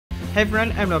Hey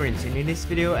everyone, I'm Lorenzo, and in this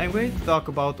video I'm going to talk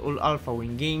about all Alpha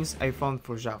Wing games I found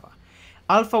for Java.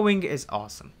 Alpha Wing is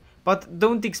awesome, but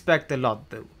don't expect a lot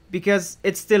though, because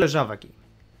it's still a Java game.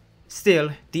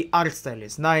 Still, the art style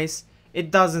is nice,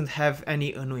 it doesn't have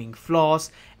any annoying flaws,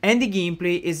 and the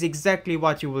gameplay is exactly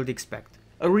what you would expect.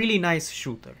 A really nice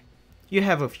shooter. You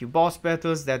have a few boss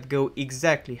battles that go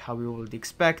exactly how you would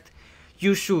expect,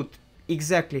 you shoot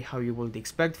exactly how you would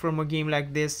expect from a game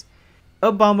like this.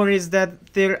 A bummer is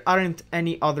that there aren't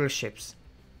any other ships,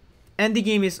 and the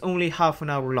game is only half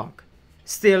an hour long.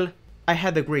 Still, I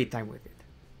had a great time with it.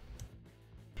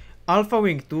 Alpha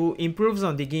Wing 2 improves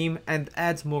on the game and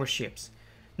adds more ships.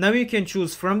 Now you can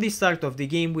choose from the start of the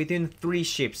game within 3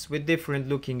 ships with different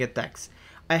looking attacks.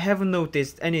 I haven't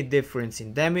noticed any difference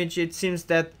in damage, it seems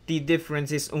that the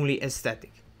difference is only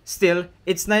aesthetic. Still,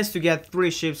 it's nice to get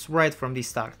 3 ships right from the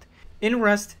start. In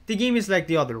Rust, the game is like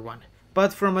the other one,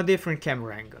 but from a different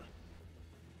camera angle.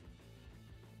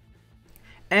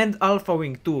 And Alpha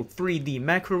Wing 2 3D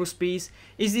Macrospace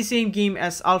is the same game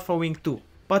as Alpha Wing 2,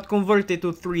 but converted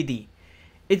to 3D.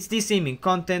 It's the same in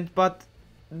content, but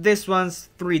this one's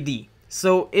 3D.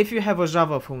 So if you have a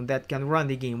Java phone that can run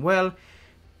the game well,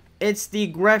 it's the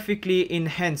graphically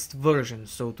enhanced version,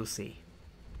 so to say.